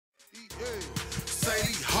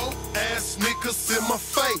niggas in my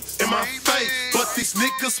face, But these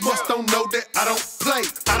niggas must don't know that I don't play.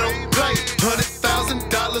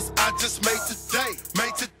 $100,000 I just made today.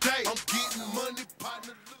 I'm getting money,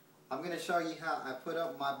 partner. I'm gonna show you how I put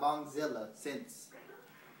up my Bongzilla since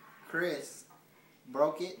Chris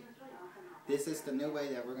broke it. This is the new way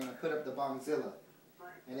that we're gonna put up the Bongzilla.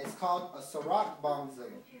 And it's called a CIROC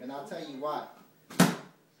Bongzilla. And I'll tell you why.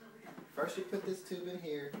 First you put this tube in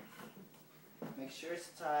here. Make sure it's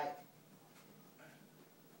tight.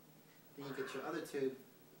 Then you get your other tube.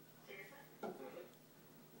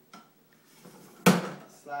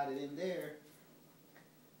 Slide it in there.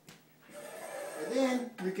 And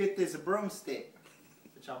then you get this broomstick,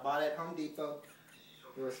 which I bought at Home Depot.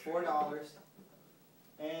 It was $4.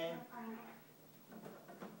 And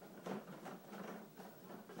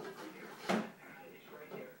you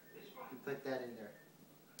put that in there.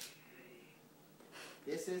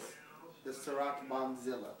 This is the CIROC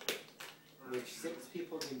Bongzilla, which 6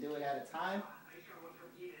 people can do it at a time,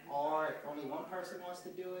 or if only one person wants to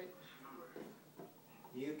do it,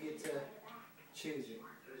 you get to choose it.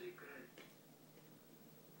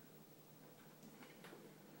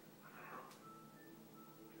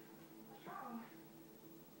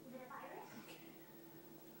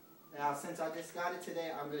 Now, since I just got it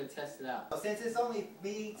today, I'm going to test it out. So since it's only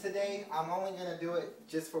me today, I'm only going to do it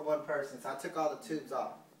just for one person. So I took all the tubes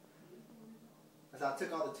off.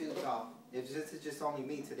 This is just only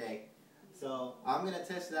me today. So I'm going to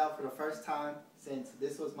test it out for the first time since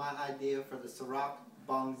this was my idea for the CIROC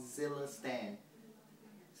Bongzilla stand.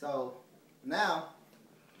 So now,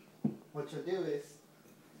 what you'll do is,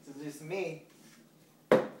 since it's just me,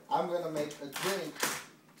 I'm going to make a drink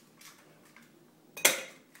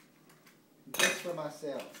just for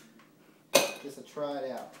myself, just to try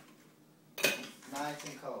it out. Nice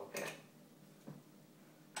and cold.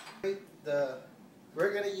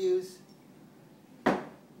 We're going to use the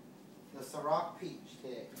CIROC peach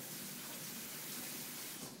today.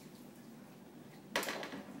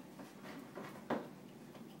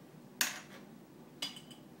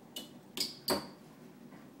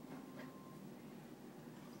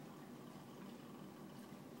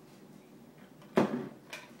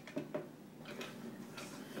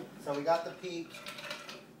 So we got the peach,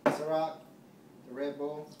 CIROC, the Red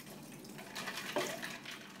Bull.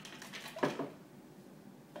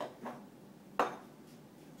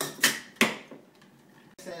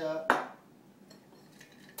 Set up.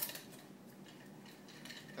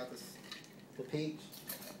 Got the peach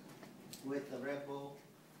with the Red Bull.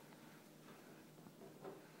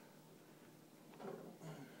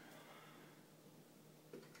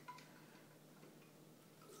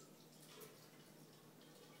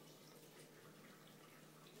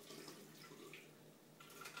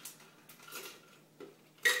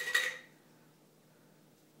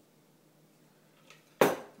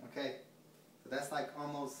 Okay, so that's like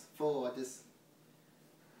almost full.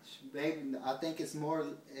 I think it's more,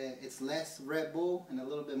 it's less Red Bull and a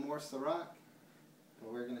little bit more CIROC,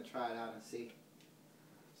 but we're gonna try it out and see.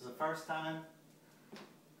 This is the first time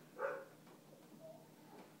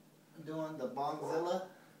I'm doing the Bongzilla.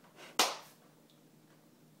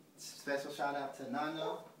 Special shout out to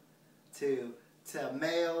Nano, to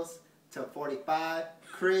Males, to 45,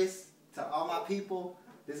 Chris, to all my people.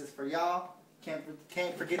 This is for y'all. Can't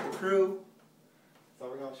forget the crew. So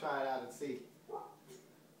we're going to try it out and see.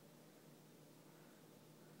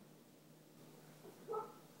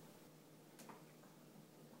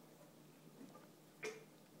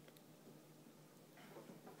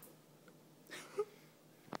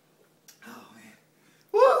 Oh man.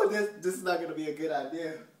 Woo! This is not going to be a good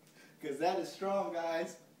idea. Because that is strong,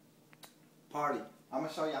 guys. Party. I'm going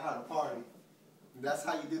to show you how to party. That's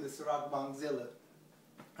how you do the CIROC Bongzilla.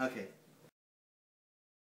 Okay.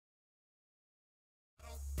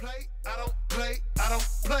 I don't play.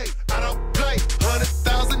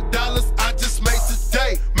 $100,000 I just made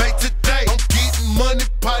today. I'm getting money,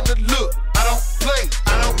 partner. Look, I don't play.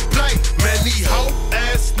 Man, these hoe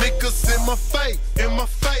ass niggas in my face.